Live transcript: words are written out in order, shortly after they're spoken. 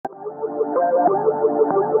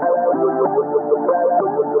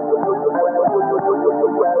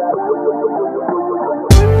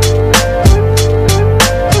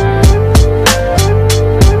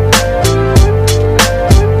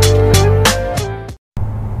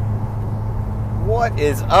What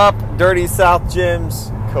is up, Dirty South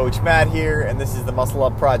Gyms? Coach Matt here, and this is the Muscle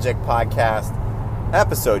Up Project Podcast,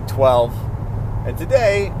 episode 12. And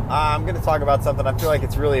today, I'm going to talk about something I feel like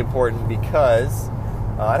it's really important because it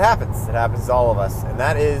happens. It happens to all of us, and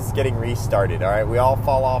that is getting restarted, all right? We all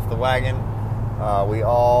fall off the wagon. We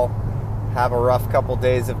all have a rough couple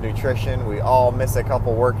days of nutrition. We all miss a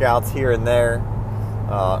couple workouts here and there,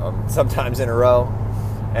 sometimes in a row.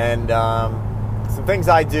 And some things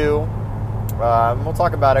I do, we'll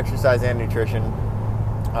talk about exercise and nutrition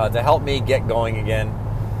to help me get going again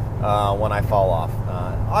when I fall off.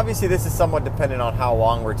 Obviously, this is somewhat dependent on how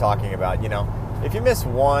long we're talking about. You know, if you miss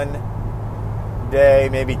one day,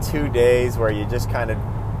 maybe 2 days where you just kind of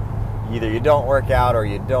either you don't work out or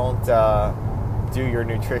you don't do your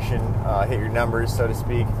nutrition, hit your numbers, so to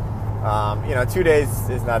speak. 2 days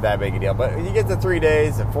is not that big a deal. But you get to 3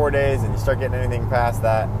 days and 4 days and you start getting anything past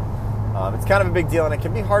that, it's kind of a big deal, and it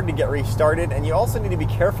can be hard to get restarted. And you also need to be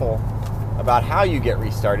careful about how you get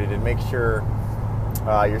restarted and make sure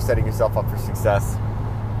you're setting yourself up for success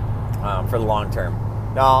for the long term.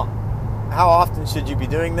 Now, how often should you be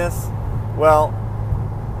doing this? Well,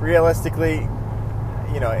 realistically,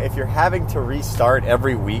 if you're having to restart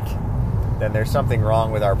every week, then there's something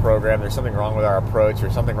wrong with our program, there's something wrong with our approach,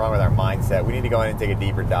 or something wrong with our mindset. We need to go in and take a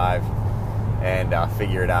deeper dive and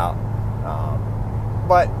figure it out.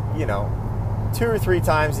 But 2 or 3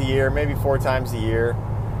 times a year, maybe 4 times a year,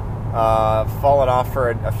 falling off for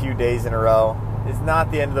a few days in a row is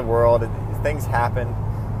not the end of the world. Things happen.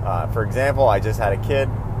 For example, I just had a kid.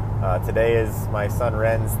 Today is my son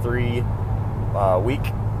Ren's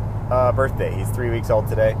 3-week birthday. He's 3 weeks old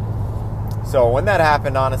today. So when that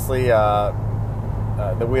happened, honestly,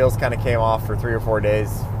 the wheels kind of came off for 3 or 4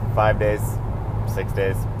 days, 5 days, 6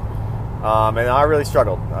 days. And I really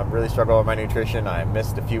struggled. I really struggled with my nutrition. I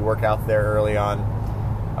missed a few workouts there early on.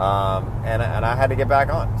 And I had to get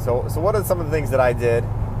back on. So what are some of the things that I did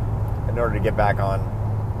in order to get back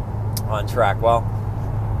on track? Well,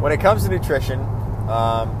 when it comes to nutrition,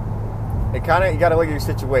 you got to look at your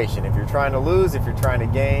situation. If you're trying to lose, if you're trying to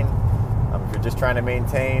gain, if you're just trying to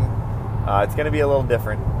maintain, it's going to be a little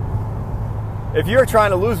different. If you're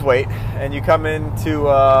trying to lose weight and you come into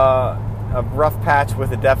a rough patch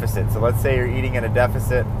with a deficit, so let's say you're eating at a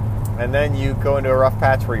deficit and then you go into a rough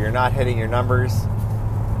patch where you're not hitting your numbers,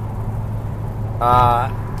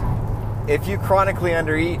 if you chronically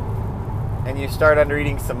undereat and you start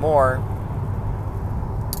undereating some more,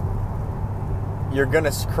 you're going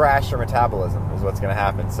to crash your metabolism is what's going to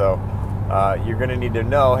happen. So you're going to need to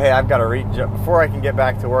know, hey, I've got to before I can get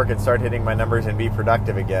back to work and start hitting my numbers and be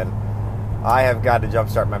productive again, I have got to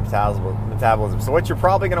jumpstart my metabolism. So what you're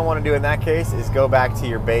probably going to want to do in that case is go back to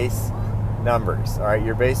your base numbers. All right,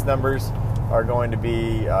 your base numbers are going to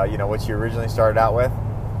be, what you originally started out with.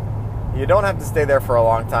 You don't have to stay there for a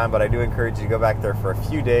long time, but I do encourage you to go back there for a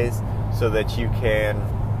few days so that you can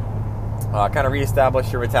kind of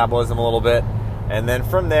reestablish your metabolism a little bit. And then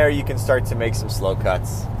from there, you can start to make some slow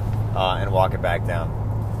cuts and walk it back down.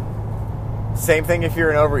 Same thing if you're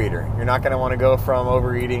an overeater. You're not going to want to go from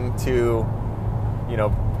overeating to,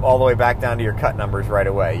 all the way back down to your cut numbers right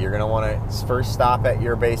away. You're going to want to first stop at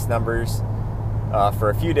your base numbers for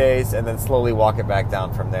a few days and then slowly walk it back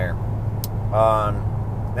down from there.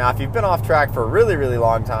 Now, if you've been off track for a really, really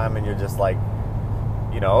long time and you're just like,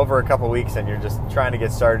 over a couple weeks and you're just trying to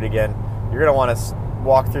get started again, you're going to want to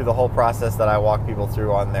walk through the whole process that I walk people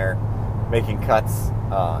through on there, making cuts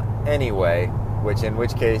anyway.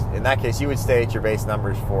 In that case, you would stay at your base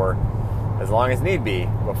numbers for as long as need be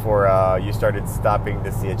before you started stopping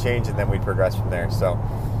to see a change, and then we'd progress from there. So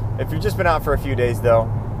if you've just been out for a few days, though,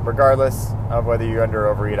 regardless of whether you under or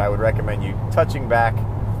overeat, I would recommend you touching back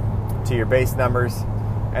to your base numbers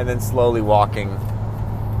and then slowly walking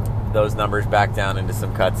those numbers back down into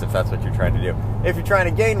some cuts if that's what you're trying to do. If you're trying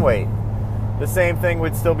to gain weight, the same thing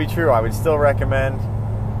would still be true. I would still recommend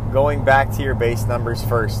going back to your base numbers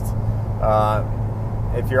first.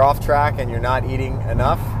 If you're off track and you're not eating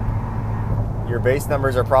enough, your base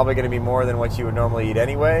numbers are probably going to be more than what you would normally eat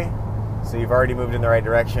anyway. So you've already moved in the right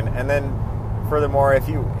direction. And then furthermore, if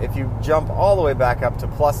you jump all the way back up to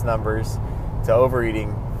plus numbers to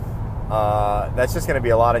overeating, that's just going to be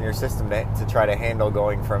a lot in your system to try to handle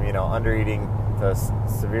going from, undereating to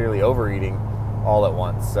severely overeating all at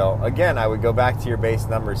once. So again, I would go back to your base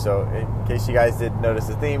numbers. So in case you guys did notice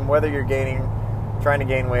the theme, whether you're trying to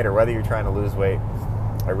gain weight or whether you're trying to lose weight,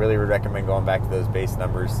 I really would recommend going back to those base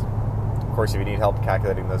numbers. Of course, if you need help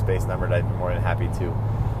calculating those base numbers, I'd be more than happy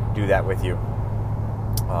to do that with you.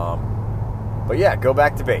 But yeah, go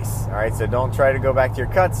back to base. All right, so don't try to go back to your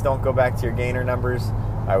cuts. Don't go back to your gainer numbers.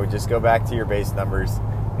 I would just go back to your base numbers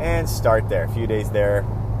and start there. A few days there,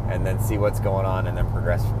 and then see what's going on, and then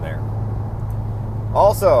progress from there.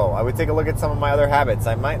 Also, I would take a look at some of my other habits.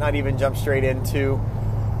 I might not even jump straight into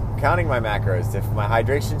counting my macros. If my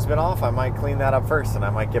hydration's been off, I might clean that up first, and I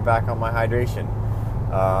might get back on my hydration.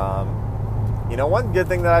 One good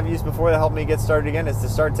thing that I've used before that helped me get started again is to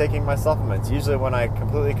start taking my supplements. Usually when I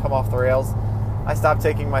completely come off the rails, I stop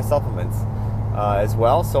taking my supplements as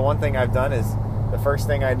well. So one thing I've done is the first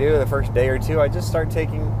thing I do, the first day or two, I just start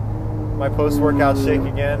taking my post-workout shake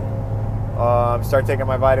again, start taking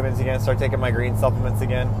my vitamins again, start taking my green supplements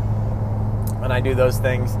again, and I do those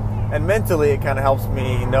things. And mentally, it kind of helps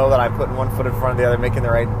me know that I'm putting one foot in front of the other, making the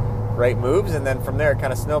right moves, and then from there, it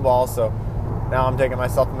kind of snowballs. So now I'm taking my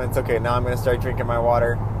supplements. Okay, now I'm going to start drinking my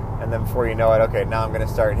water, and then before you know it, okay, now I'm going to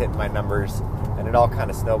start hitting my numbers, and it all kind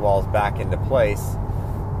of snowballs back into place.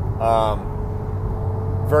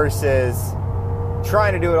 Versus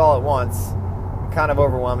trying to do it all at once, kind of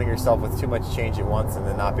overwhelming yourself with too much change at once, and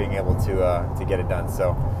then not being able to get it done.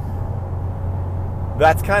 So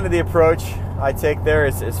that's kind of the approach I take there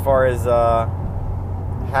as far as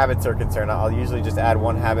habits are concerned. I'll usually just add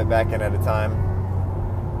one habit back in at a time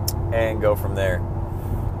and go from there.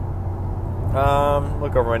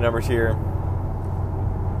 Look over my numbers here.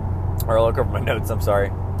 Or look over my notes, I'm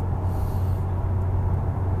sorry.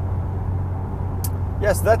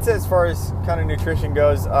 Yes, that's it as far as kind of nutrition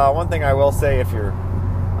goes. One thing I will say,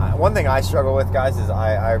 one thing I struggle with, guys, is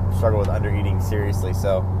I struggle with under-eating seriously.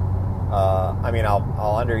 So,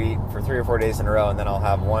 I'll under-eat for 3 or 4 days in a row, and then I'll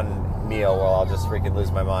have one meal where I'll just freaking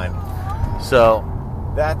lose my mind. So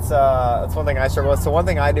that's one thing I struggle with. So one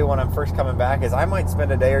thing I do when I'm first coming back is I might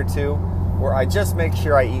spend a day or two where I just make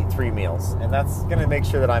sure I eat 3 meals, and that's going to make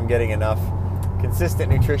sure that I'm getting enough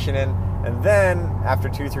consistent nutrition in. And then after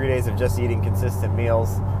 2-3 days of just eating consistent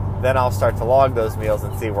meals, then I'll start to log those meals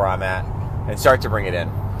and see where I'm at and start to bring it in.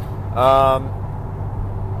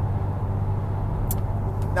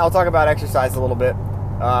 Now I'll talk about exercise a little bit.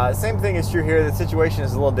 Same thing is true here. The situation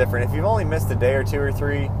is a little different. If you've only missed a day or 2 or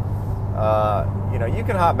 3, you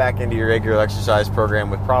can hop back into your regular exercise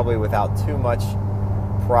program without too much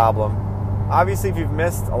problem. Obviously, if you've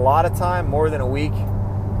missed a lot of time, more than a week,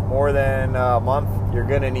 more than a month, you're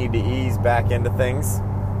going to need to ease back into things.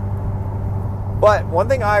 But one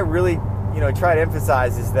thing I really, try to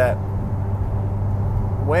emphasize is that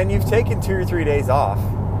when you've taken 2 or 3 days off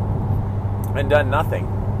and done nothing,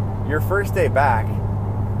 your first day back,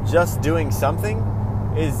 just doing something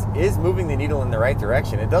is moving the needle in the right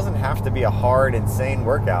direction. It doesn't have to be a hard, insane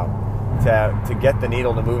workout to get the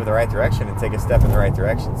needle to move in the right direction and take a step in the right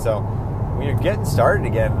direction. So when you're getting started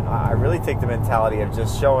again, I really take the mentality of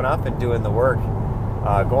just showing up and doing the work,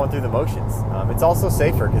 going through the motions. It's also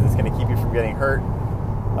safer because it's going to keep you from getting hurt,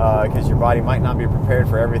 because your body might not be prepared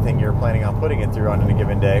for everything you're planning on putting it through on a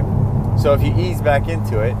given day. So if you ease back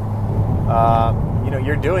into it,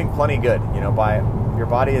 you're doing plenty good. Your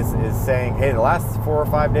body is saying, hey, the last 4 or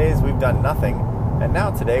 5 days we've done nothing, and now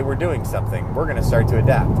today we're doing something. We're going to start to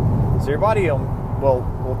adapt. So your body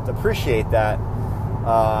will appreciate that,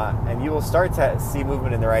 and you will start to see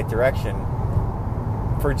movement in the right direction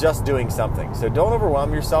for just doing something. So don't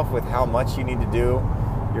overwhelm yourself with how much you need to do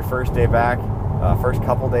your first day back, first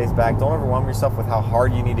couple days back. Don't overwhelm yourself with how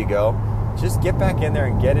hard you need to go. Just get back in there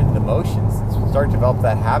and get into the motions. Start to develop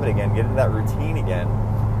that habit again, get into that routine again.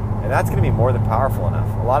 And that's going to be more than powerful enough.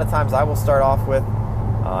 A lot of times I will start off with,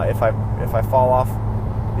 if I fall off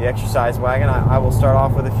the exercise wagon, I will start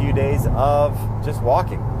off with a few days of just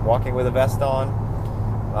walking with a vest on.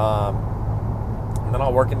 And then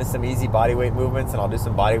I'll work into some easy body weight movements, and I'll do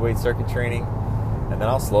some body weight circuit training. And then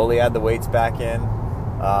I'll slowly add the weights back in.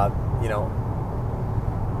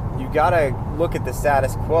 You've got to look at the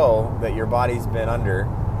status quo that your body's been under.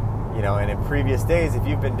 And in previous days, if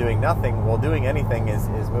you've been doing nothing, well, doing anything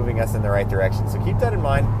is moving us in the right direction. So keep that in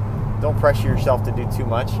mind. Don't pressure yourself to do too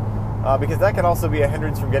much, because that can also be a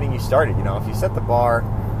hindrance from getting you started. If you set the bar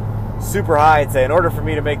super high and say, in order for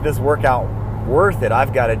me to make this workout worth it,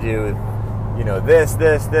 I've got to do, this,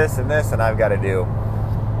 and this, and I've got to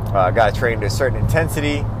train to a certain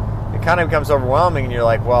intensity. It kind of becomes overwhelming, and you're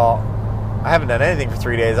like, well, I haven't done anything for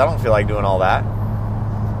 3 days. I don't feel like doing all that.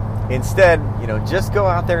 Instead, just go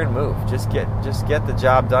out there and move. Just get the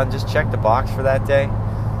job done. Just check the box for that day.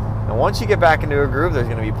 And once you get back into a groove, there's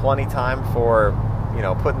going to be plenty time for,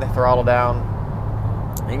 putting the throttle down,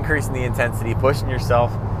 increasing the intensity, pushing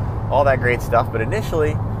yourself, all that great stuff. But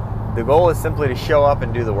initially, the goal is simply to show up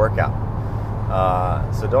and do the workout.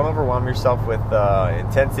 So don't overwhelm yourself with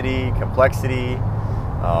intensity, complexity,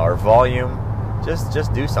 or volume.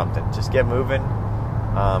 Just do something. Just get moving.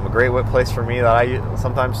 A great place for me that I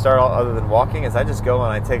sometimes start other than walking is I just go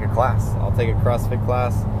and I take a class. I'll take a CrossFit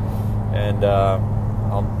class, and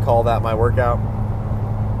I'll call that my workout,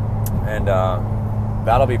 and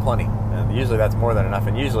that'll be plenty. And usually that's more than enough.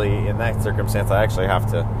 And usually in that circumstance, I actually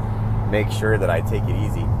have to make sure that I take it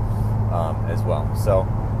easy as well. So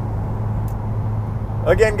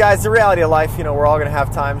again, guys, the reality of life, we're all going to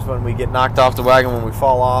have times when we get knocked off the wagon, when we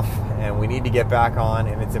fall off, and we need to get back on.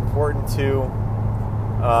 And it's important to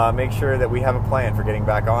make sure that we have a plan for getting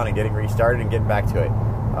back on and getting restarted and getting back to it.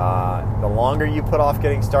 The longer you put off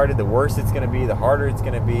getting started, the worse it's going to be, the harder it's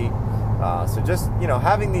going to be. So just,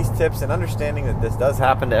 having these tips and understanding that this does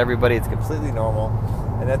happen to everybody, it's completely normal,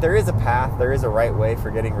 and that there is a path, there is a right way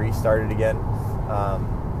for getting restarted again.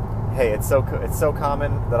 Hey, it's so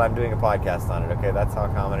common that I'm doing a podcast on it, okay? That's how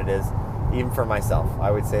common it is, even for myself.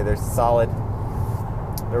 I would say there's a solid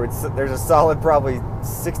probably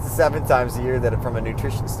 6 to 7 times a year that from a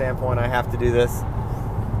nutrition standpoint I have to do this,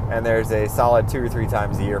 and there's a solid 2 or 3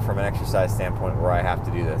 times a year from an exercise standpoint where I have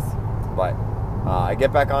to do this. But I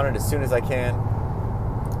get back on it as soon as I can.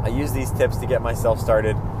 I use these tips to get myself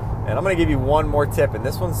started, and I'm going to give you one more tip, and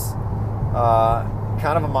this one's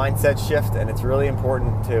kind of a mindset shift, and it's really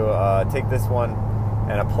important to take this one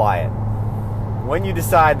and apply it. When you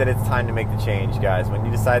decide that it's time to make the change, guys, when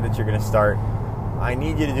you decide that you're going to start, I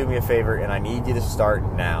need you to do me a favor, and I need you to start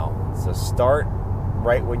now. So start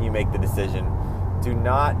right when you make the decision. Do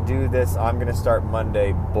not do this, I'm going to start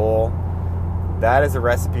Monday, bull. That is a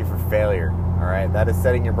recipe for failure, all right? That is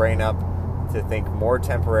setting your brain up to think more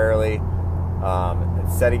temporarily.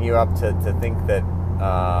 It's setting you up to think that,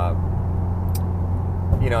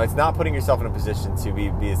 it's not putting yourself in a position to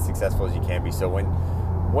be as successful as you can be. So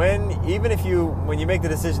when you make the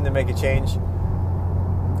decision to make a change,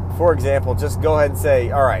 for example, just go ahead and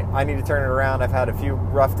say, all right, I need to turn it around. I've had a few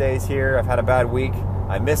rough days here. I've had a bad week.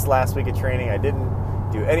 I missed last week of training. I didn't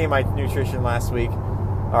do any of my nutrition last week.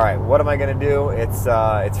 All right, what am I going to do? It's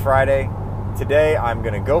Friday. Today, I'm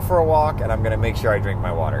going to go for a walk, and I'm going to make sure I drink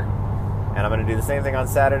my water. And I'm going to do the same thing on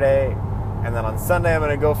Saturday. And then on Sunday, I'm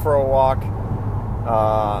going to go for a walk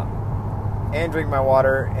and drink my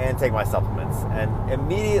water and take my supplements. And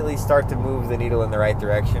immediately start to move the needle in the right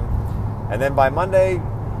direction. And then by Monday,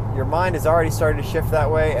 your mind has already started to shift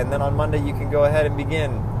that way. And then on Monday, you can go ahead and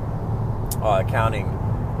begin counting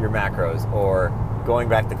your macros or going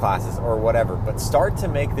back to classes or whatever. But start to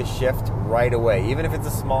make the shift right away. Even if it's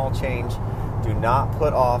a small change, do not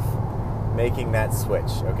put off making that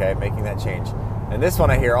switch, okay? Making that change. And this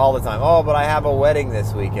one I hear all the time, oh, but I have a wedding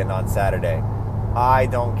this weekend on Saturday. I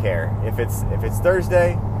don't care. If it's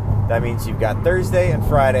Thursday, that means you've got Thursday and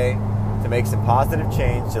Friday to make some positive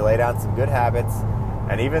change, to lay down some good habits.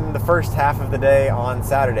 And even the first half of the day on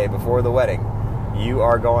Saturday before the wedding, you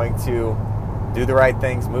are going to do the right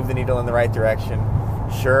things, move the needle in the right direction.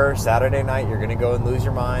 Sure, Saturday night you're going to go and lose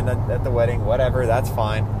your mind at the wedding, whatever, that's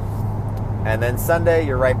fine. And then Sunday,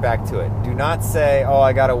 you're right back to it. Do not say, oh,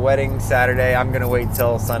 I got a wedding Saturday, I'm going to wait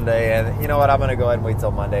till Sunday, and you know what, I'm going to go ahead and wait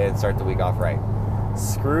till Monday and start the week off right.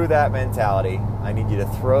 Screw that mentality. I need you to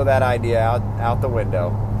throw that idea out the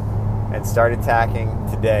window and start attacking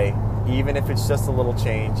today, even if it's just a little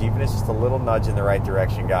change, even if it's just a little nudge in the right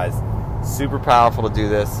direction, guys. Super powerful to do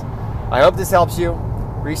this. I hope this helps you.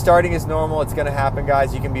 Restarting is normal. It's going to happen,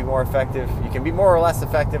 guys. You can be more effective. You can be more or less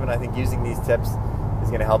effective, and I think using these tips is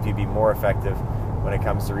going to help you be more effective when it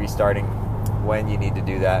comes to restarting when you need to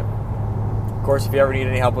do that. Of course, if you ever need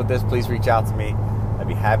any help with this, please reach out to me. I'd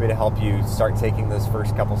be happy to help you start taking those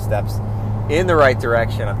first couple steps in the right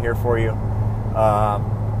direction. I'm here for you.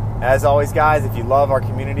 As always, guys, if you love our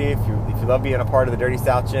community, if you love being a part of the Dirty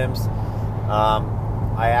South Gyms,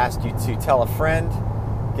 I ask you to tell a friend,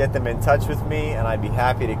 get them in touch with me, and I'd be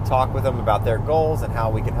happy to talk with them about their goals and how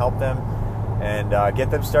we can help them and get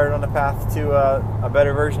them started on the path to a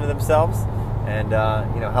better version of themselves, and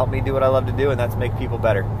help me do what I love to do, and that's make people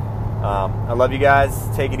better. I love you guys.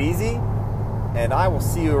 Take it easy, and I will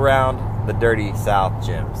see you around the Dirty South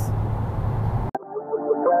Gyms.